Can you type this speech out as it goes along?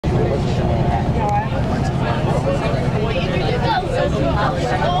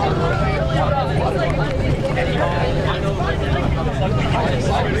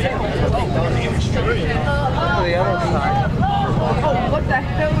What the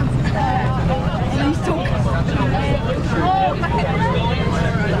hell is that? Please don't come.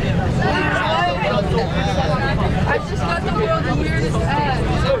 I just got the world's weirdest ad.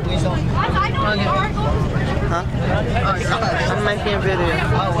 Huh? I'm making a video.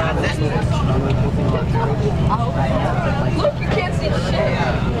 Look, you can't see the shit.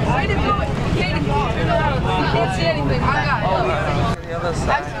 Wait a minute. You can't see anything. I got it.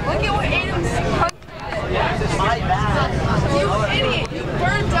 Look at what Aiden's country did. You idiot. You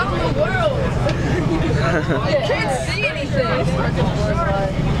burned down the world. You can't see anything.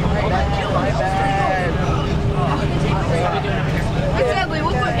 Exactly,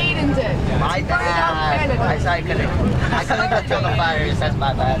 look what Aiden did. My bad. I couldn't control the fires. That's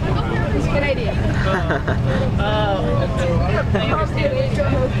my bad. He's Canadian.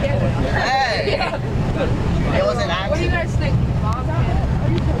 Hey! It was an accident. What do you guys think, Bob?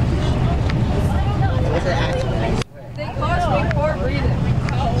 It was an accident. They caused me poor breathing.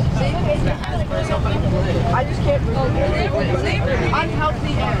 I just can't breathe.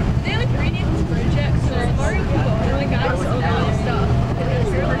 Unhealthy air. They like reading this project, so they're like guys all this stuff.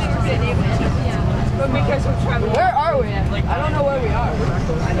 But because we're traveling. Where are we at? I don't know where we are.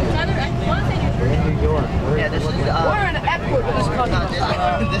 In New York. Yeah, this is we're in Ecuador.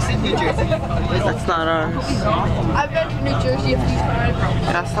 this is New Jersey. That's not ours. I've been to New Jersey a few times.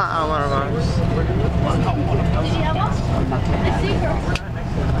 That's not one of ours.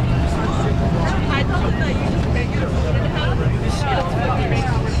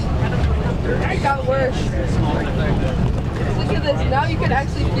 It got worse. Look at this. Now you can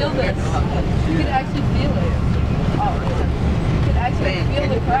actually feel this. You can actually feel it. Oh. You can actually feel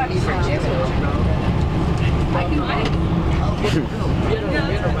the cracks. I can make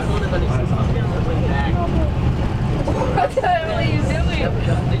what the hell are you doing?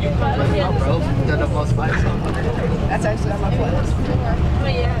 That's actually on my playlist. Oh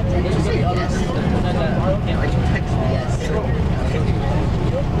yeah. Did you say yes? Why'd you text me yes?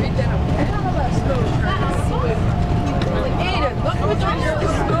 Read that. Aiden, look what you're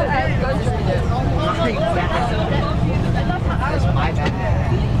good at country did. That's my bad.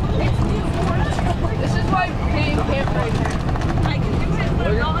 This is why Kane can't break. I can do it, but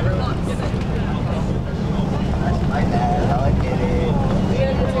I'm not enough. That's my bad. I did it.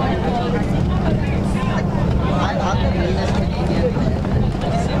 I'm the meanest Canadian.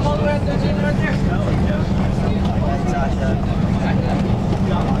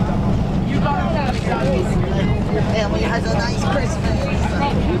 Your family has a nice Christmas.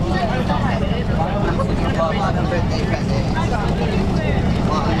 I hope you bought a birthday present.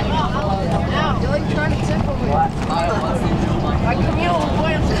 Why? You're like trying to tickle me. Like Camille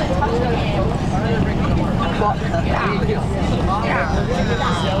Williams is a touchdown game.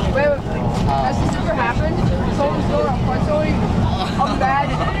 Wait. Has this ever happened? Someone's going on front, I'm bad.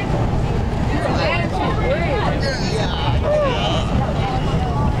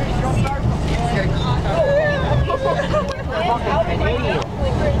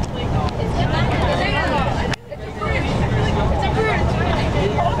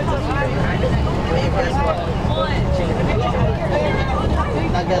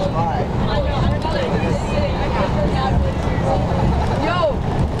 Now guess why? Yo!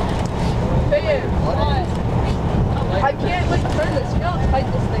 Babe! I can't like turn this. Feel how tight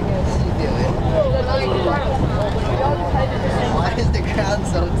this thing is. You do it. Why is the ground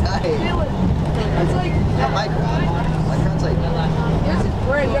so tight? It's like My ground's like yours is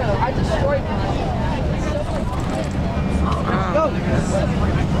brand new. I destroyed mine. Go.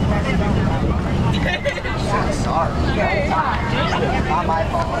 sorry. Not my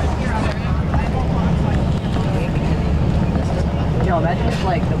fault. Yo, imagine if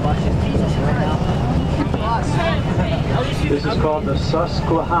like the bus just Jesus right now. This is called the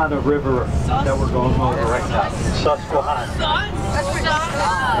Susquehanna River that we're going over right now. Susquehanna.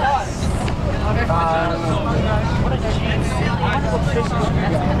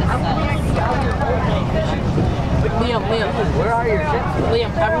 Liam, Where are your ships?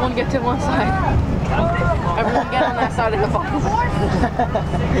 Liam, everyone get to one side. Everyone get on that side of the bus.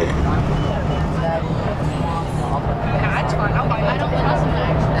 That's fine. I'll buy it. I don't want to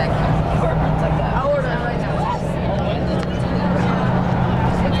I'll order it right now.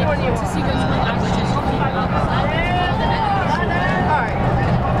 Which one do you want? Alright.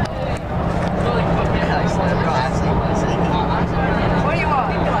 What do you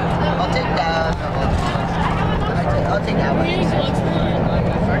want? I'll take that. I'll take that one.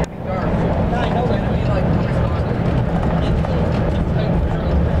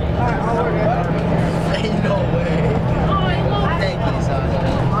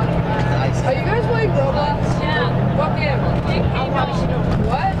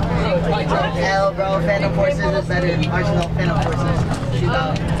 Phantom Forces is better. Arsenal, Phantom Forces,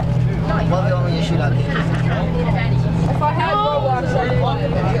 shootout. What we want me to shoot out games? If I had Roblox, I would want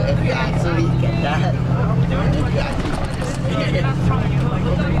it. If you actually get that. If you actually get it.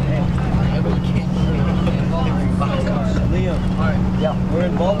 Liam. Yeah, we're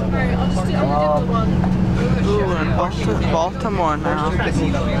in Baltimore. Ooh, we're in Baltimore now.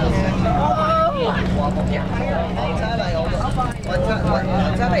 One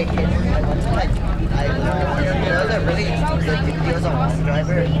time I hit there was a really good he was a long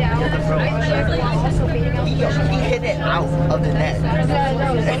driver. He hit it out of the net.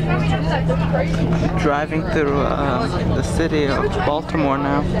 Driving through the city of Baltimore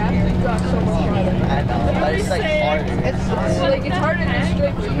now. I know, but it's like hard. It's harder than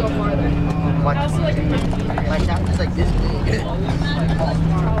straight, but you go farther. My shaft is like this big.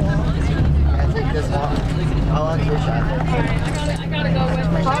 It's like this long. How long is your shaft?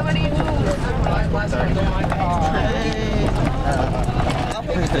 How many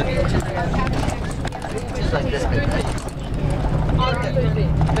It's like this big.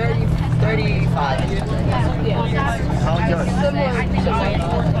 35. How's yours?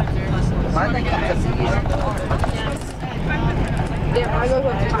 Mine like Yeah, I go up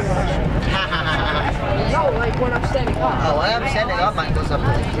to my No, like when I'm standing up. Oh, when I'm standing up, mine goes up to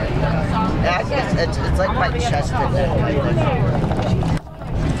like here. Yeah, it's like my chest and then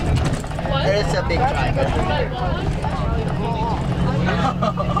it's a big driver.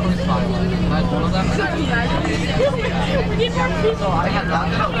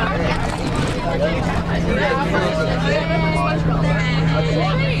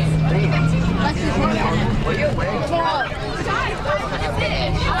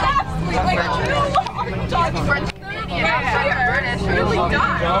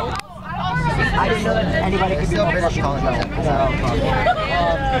 I didn't know that anybody could be British calling them.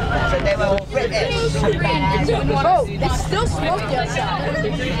 So they were British. Oh, it's still smoky outside.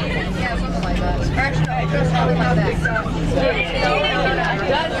 Yeah, something like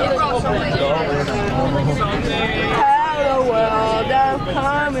Hello world, I'm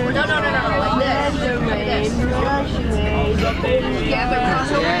coming. No, like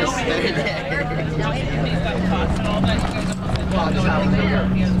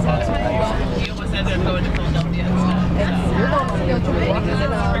this.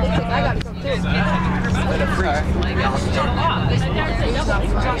 I got some too. Free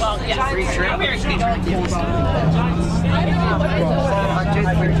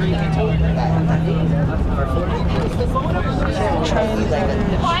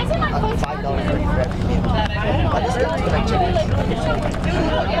Why is it my phone? $5 for every meal. I just got to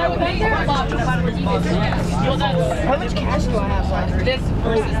How much cash do I have left? This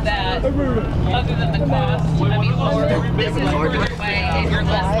versus that, other than the cost, I mean, or this is your way and you're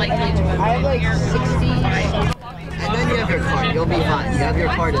less likely to I have like 60. And then you have your card. You'll be fine. You have your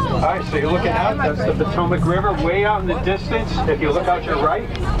card as well. All right, so you're looking out. That's the Potomac River way out in the distance. If you look out your right,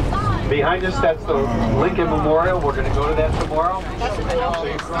 behind us, that's the Lincoln Memorial. We're going to go to that tomorrow.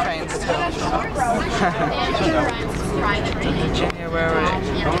 trains too. January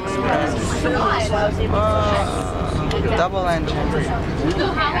Express. Double engine.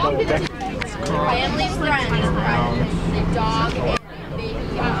 family, friends, dog, and baby.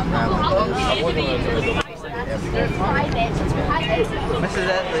 Mrs.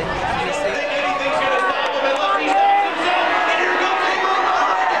 Edley, can you see?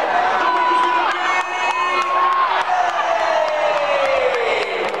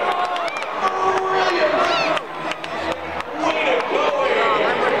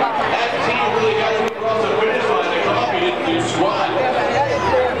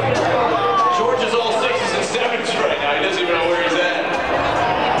 George is all 6s and 7s right now. He doesn't even know where he's at.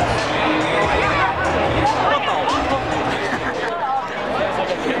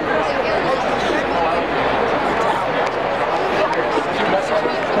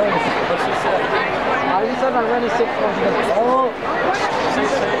 I just said I'm running 6 months. Oh.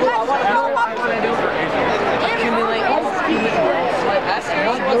 I want to know what I want to do. Accumulate. Ask her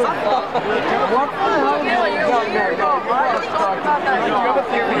what's the fuck. What the hell?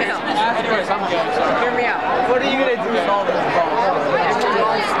 Hear me out. What are you going to do with all this ball?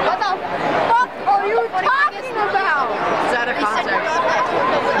 What the fuck are you talking about? It's out of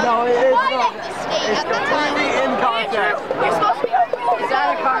context. No, it's not. It's completely in context. You're supposed to be It's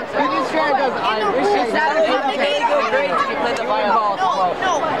out of context. You just try because it's out of context. You go great if you play the volleyball. No.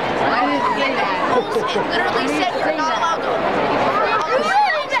 I didn't say that. It literally said you're not allowed to.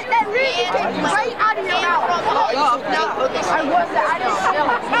 That really came right out of your mouth. I was that. I didn't know.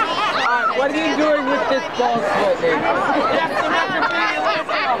 Alright, what are you doing with this ball split, dude?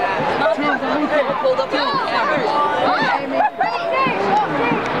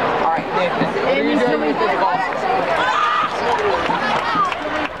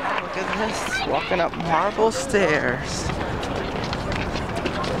 up marble stairs.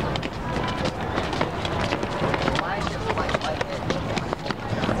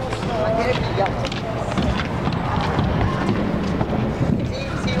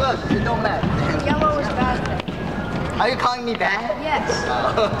 See, look, it don't matter. Yellow is bad. Are you calling me bad? Yes.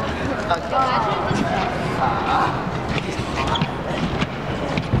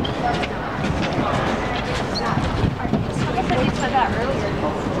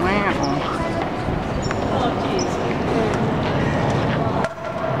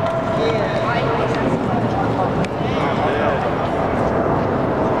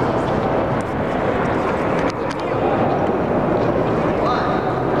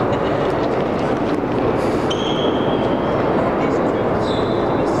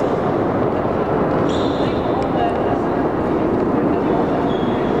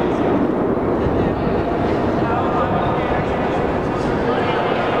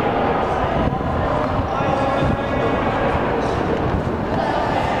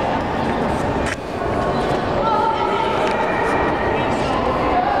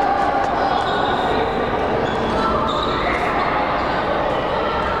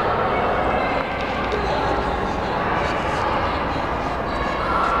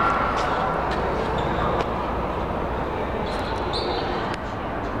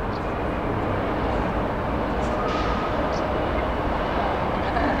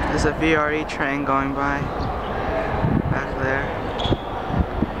 There's a VRE train going by back there.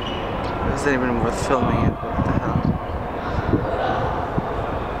 It wasn't even worth filming it. What the hell?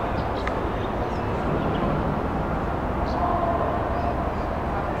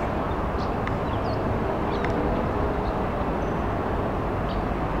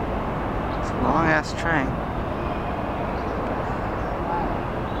 It's a long ass train.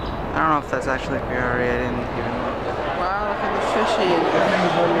 I don't know if that's actually VRE. I didn't even look. Wow, look at the fishy.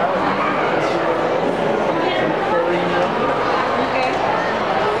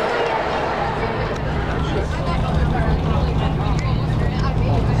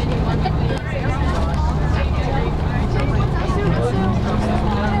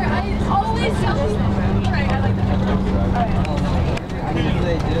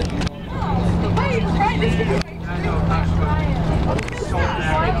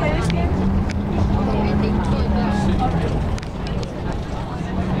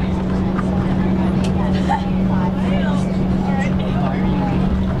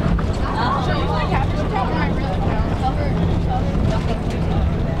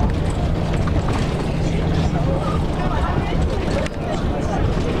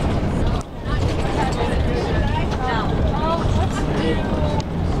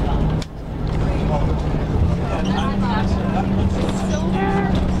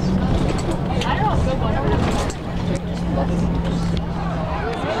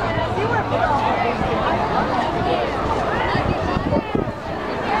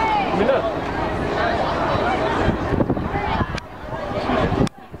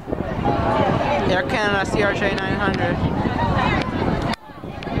 Air Canada CRJ 900.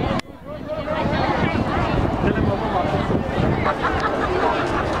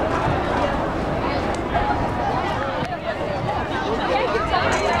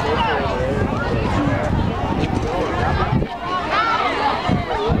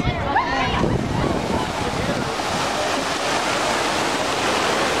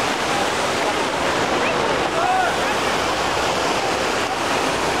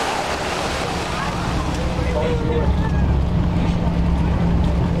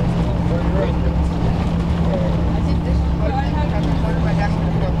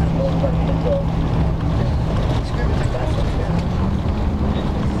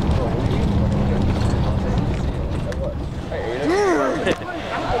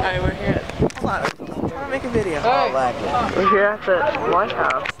 Alright, we're here. Hold on, I'm trying to make a video. Hey. We're here at the White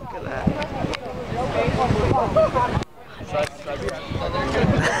House. Look at that.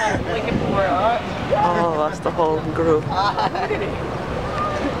 Oh, that's the whole group.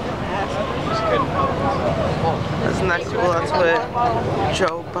 That's next to, well, that's where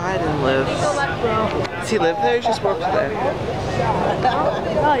Joe Biden lives. Does he live there? He just works there.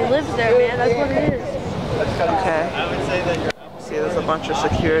 Oh, he lives there, man. That's what it is. Okay. See, there's a bunch of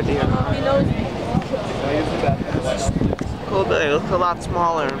security around. He knows. Cool building. It looks a lot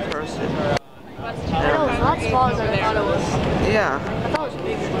smaller in person. I know, it's a lot smaller than I thought it was. Yeah. I thought it was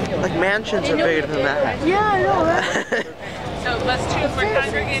bigger. Like mansions are bigger than that. Yeah, I know that. So let's choose. We're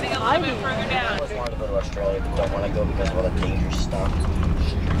congregating a little bit further down. I always wanted to go to Australia, but don't want to go because of all the dangerous stuff.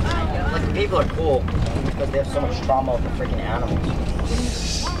 Like, the people are cool because they have so much trauma with the freaking animals.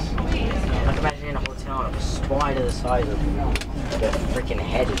 Like imagine in a hotel and a spider the size of the freaking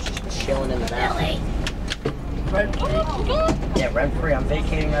head is just chilling in the bathroom. Yeah, rent free. I'm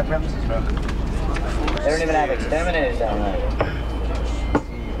vacating that premises, bro. They don't even have exterminators down there.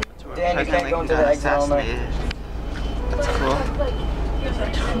 Dan, you can't go into the exit all night. That's cool.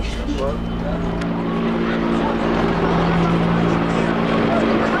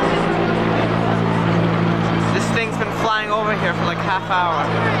 This thing's been flying over here for like half hour.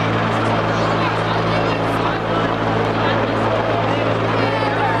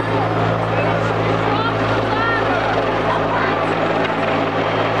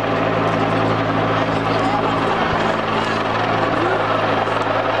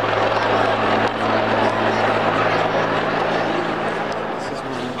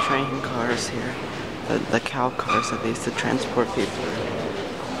 Here, the cow cars that they used to transport people.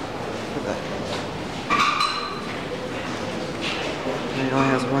 Look at that. And it only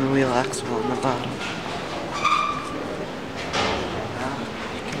has one wheel axle on the bottom.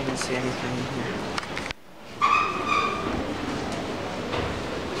 Can't even see anything in here.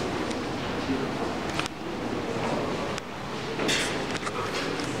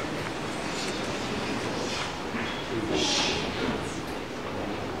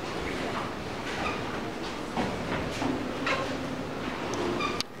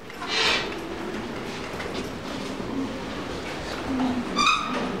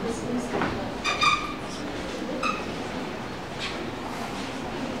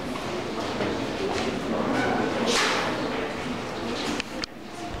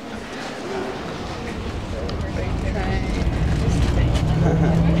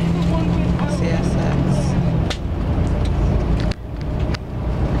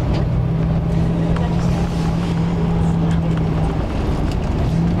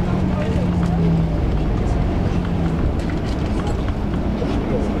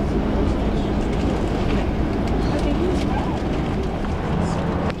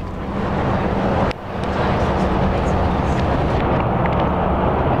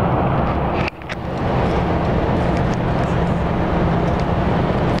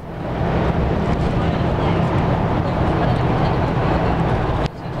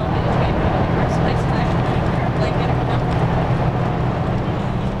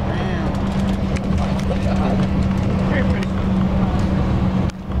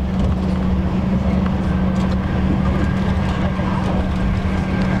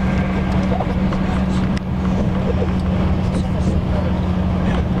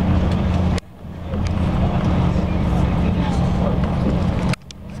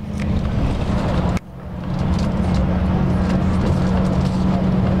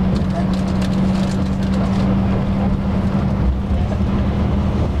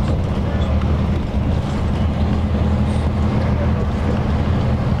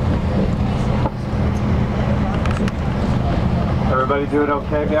 Everybody doing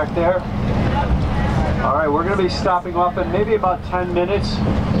okay back there? All right, we're going to be stopping off in maybe about 10 minutes,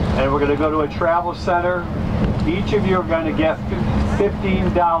 and we're going to go to a travel center. Each of you are going to get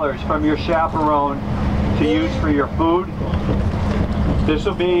 $15 from your chaperone to use for your food. This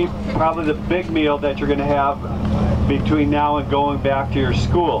will be probably the big meal that you're going to have between now and going back to your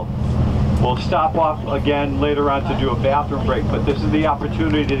school. We'll stop off again later on to do a bathroom break, but this is the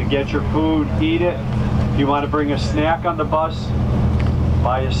opportunity to get your food, eat it. If you want to bring a snack on the bus,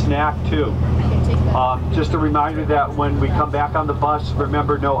 buy a snack too. Just a reminder that when we come back on the bus,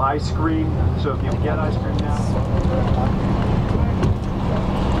 remember no ice cream. So if you get ice cream now.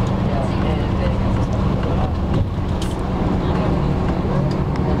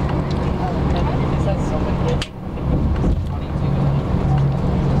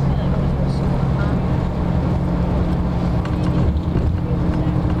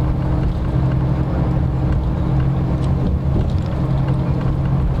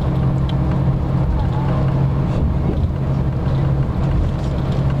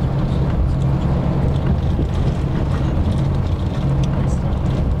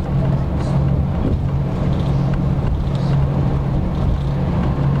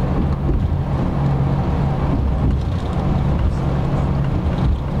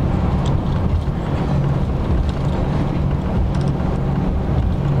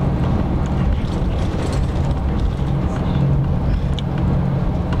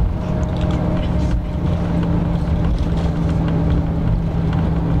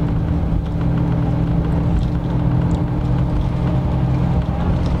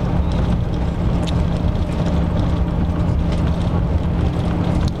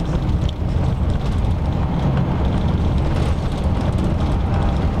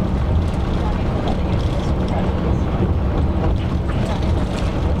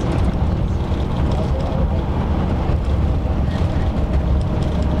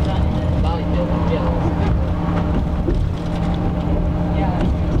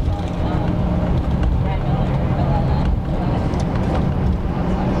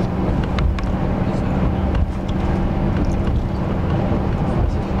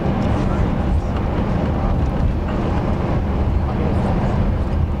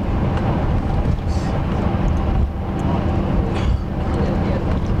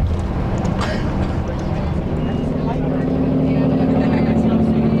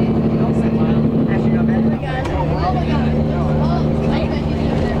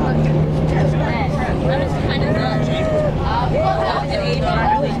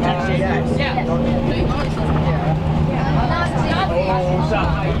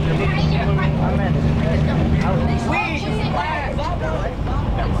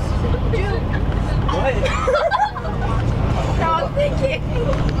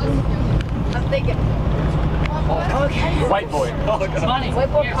 white boy. Money.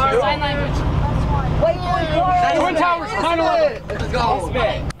 White boy. Sign language. White boy. Twin Towers, 9/11. Let's go. I'm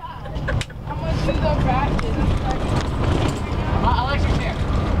gonna do the practice. Electric chair.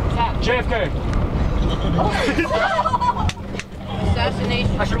 JFK.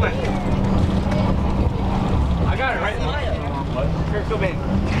 Assassination. I should win. I got it right. Kurt Cobain.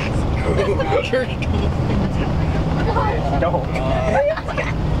 No.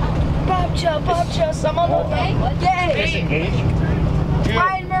 Bobcha, some of them. Gay. Disengage.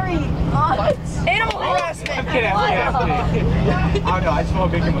 Brian Murray. Animal harassment. I'm kidding. Oh no, I just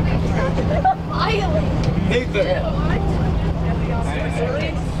want to make him look. Violent. Nathan.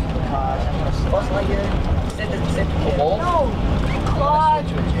 No. Claude.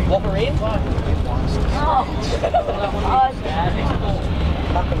 Wolverine? No.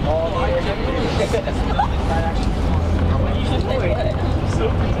 Fucking ball.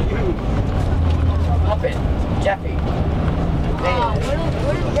 Puppet. Jeffy.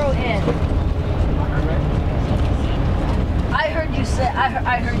 Where did bro end? I heard you say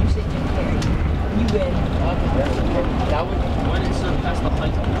Jim Carrey. You win. That would. When it's past the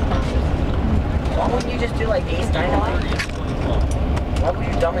height. Why wouldn't you just do like Ace Dynamite? Why would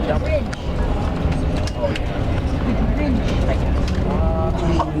you Dumb and Dumber? Grinch. Oh yeah.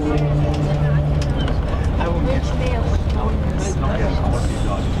 I will Grinch mail.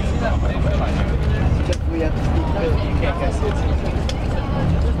 We have to speak. You can't guess it.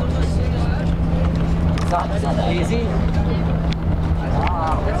 It's not that easy.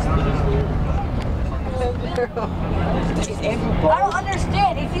 I don't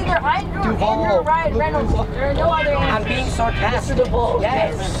understand. It's either Andrew Ryan Reynolds or no other answer. I'm being sarcastic.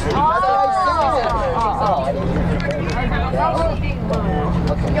 Yes.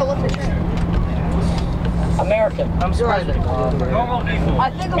 Yo, what's the trend? American. I'm surprised. Normal people. I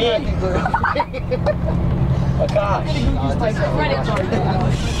think Oh gosh.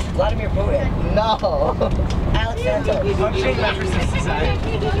 Vladimir Putin. No. Alex Santos. Unchained Mattresses Society.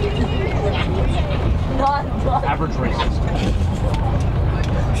 Average racist.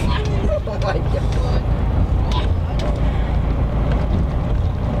 Oh my god.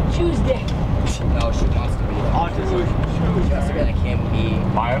 Tuesday. No, she wants to be that. Autism. She wants to be like him, me,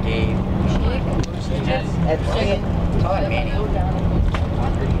 Maya? Gabe. Epstein. Todd Manning.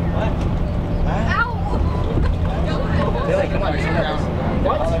 Ow! Billy, come on.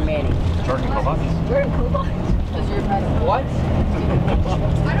 What? Todd Manning. Jordan Kovacs. Jordan Kovacs. What?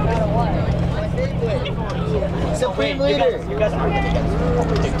 I don't know what. Supreme leader. You guys aren't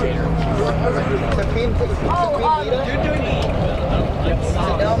dictator. Supreme leader. You're doing it.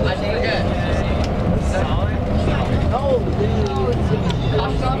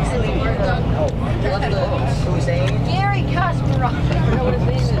 Hussein. Gary Kasparov. I don't know what his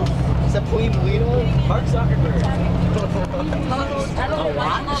name is. Supreme leader. Mark Zuckerberg.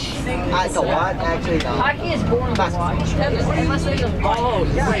 The what? Actually, no. Hockey is boring to watch. Unless there's a Oh,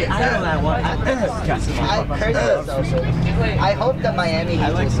 wait, I know that one. I heard this also. I hope that Miami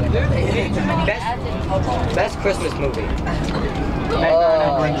Heat will win. Best Christmas movie.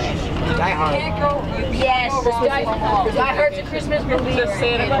 Die Hard. Yes, I heard the Christmas movie. Just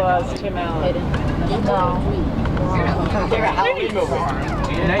Santa Claus came out. Favorite Halloween movie.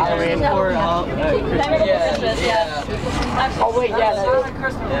 Halloween or Oh wait, yeah.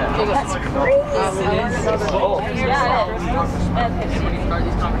 That's crazy.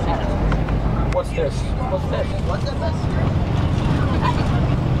 What's this? What's this? What's the best?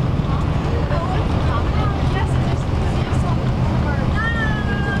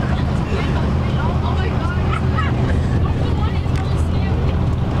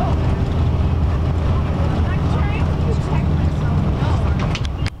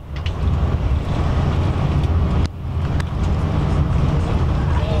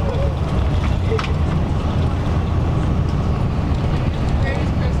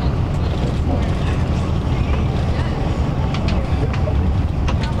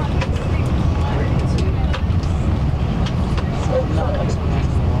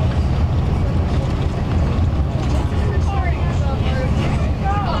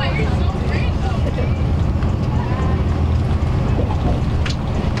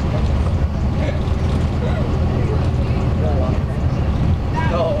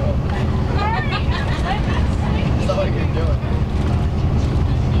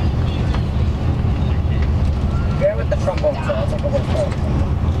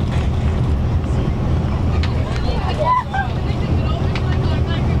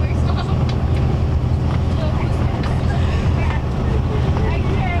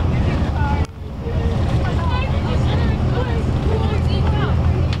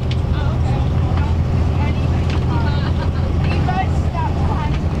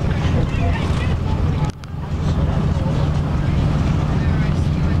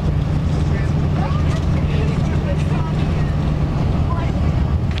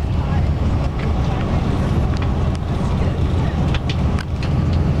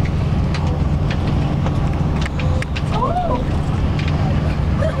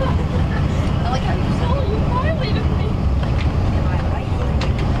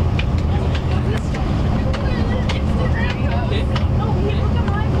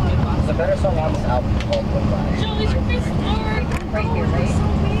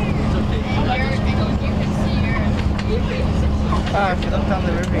 If you look down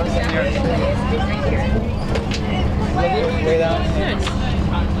the river, you can see New York City. Way down here.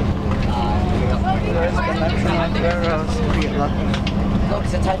 There's the Metro Railroads. We get lucky. Look,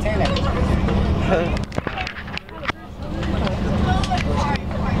 it's a Titanic.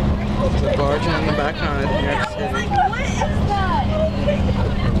 The barge in the background is New York City.